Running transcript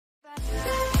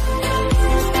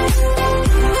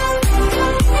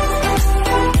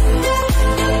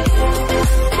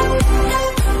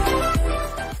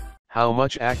How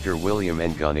much actor William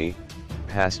Mnguni,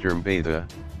 Pastor Mbatha,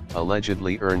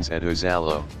 allegedly earns at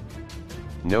Uzalo?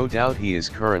 No doubt he is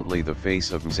currently the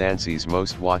face of Mzansi's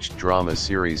most watched drama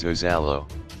series Uzalo.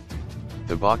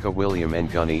 Thaboka William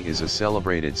Mnguni is a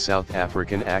celebrated South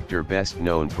African actor best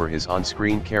known for his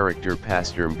on-screen character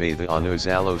Pastor Mbatha on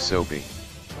Uzalo soapie.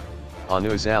 On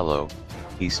Uzalo,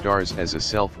 he stars as a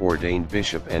self-ordained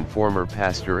bishop and former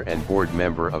pastor and board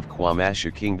member of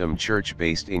KwaMashu Kingdom Church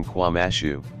based in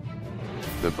KwaMashu.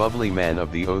 The bubbly man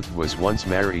of the oath was once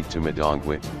married to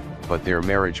Madongwe, but their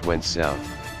marriage went south.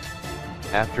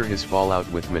 After his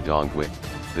fallout with Madongwe,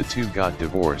 the two got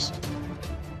divorced.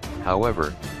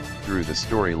 However, through the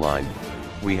storyline,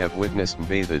 we have witnessed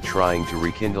Mbatha trying to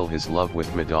rekindle his love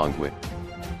with Madongwe.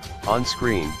 On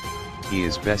screen, he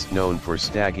is best known for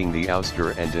stagging the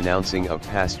ouster and denouncing of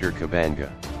Pastor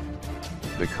Kabanga.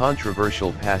 The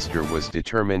controversial pastor was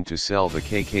determined to sell the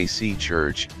KKC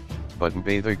church, but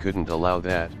Mbatha couldn't allow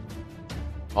that.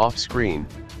 Off-screen,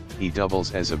 he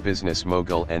doubles as a business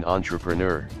mogul and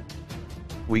entrepreneur.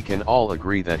 We can all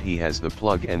agree that he has the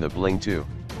plug and the bling too.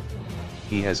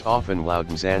 He has often wowed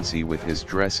Mzansi with his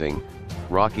dressing,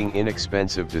 rocking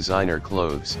inexpensive designer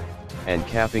clothes, and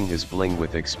capping his bling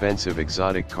with expensive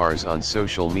exotic cars on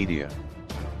social media.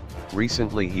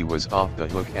 Recently he was off the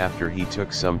hook after he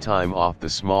took some time off the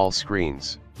small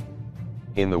screens.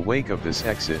 In the wake of this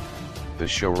exit, the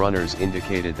showrunners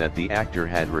indicated that the actor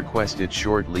had requested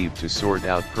short leave to sort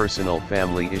out personal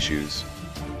family issues.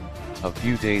 A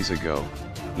few days ago,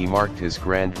 he marked his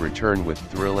grand return with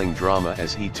thrilling drama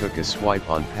as he took a swipe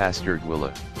on Pastor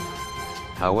Gwilla.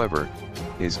 However,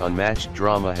 his unmatched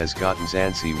drama has got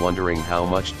Mzansi wondering how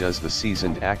much does the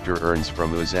seasoned actor earns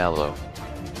from Uzalo.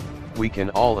 We can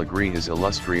all agree his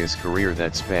illustrious career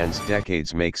that spans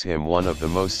decades makes him one of the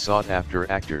most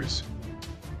sought-after actors.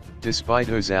 Despite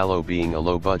Uzalo being a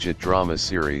low-budget drama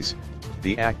series,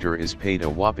 the actor is paid a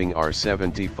whopping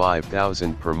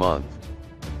R$75,000 per month.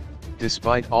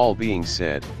 Despite all being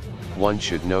said, one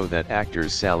should know that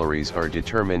actors' salaries are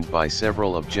determined by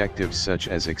several objectives such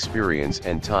as experience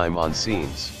and time on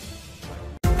scenes.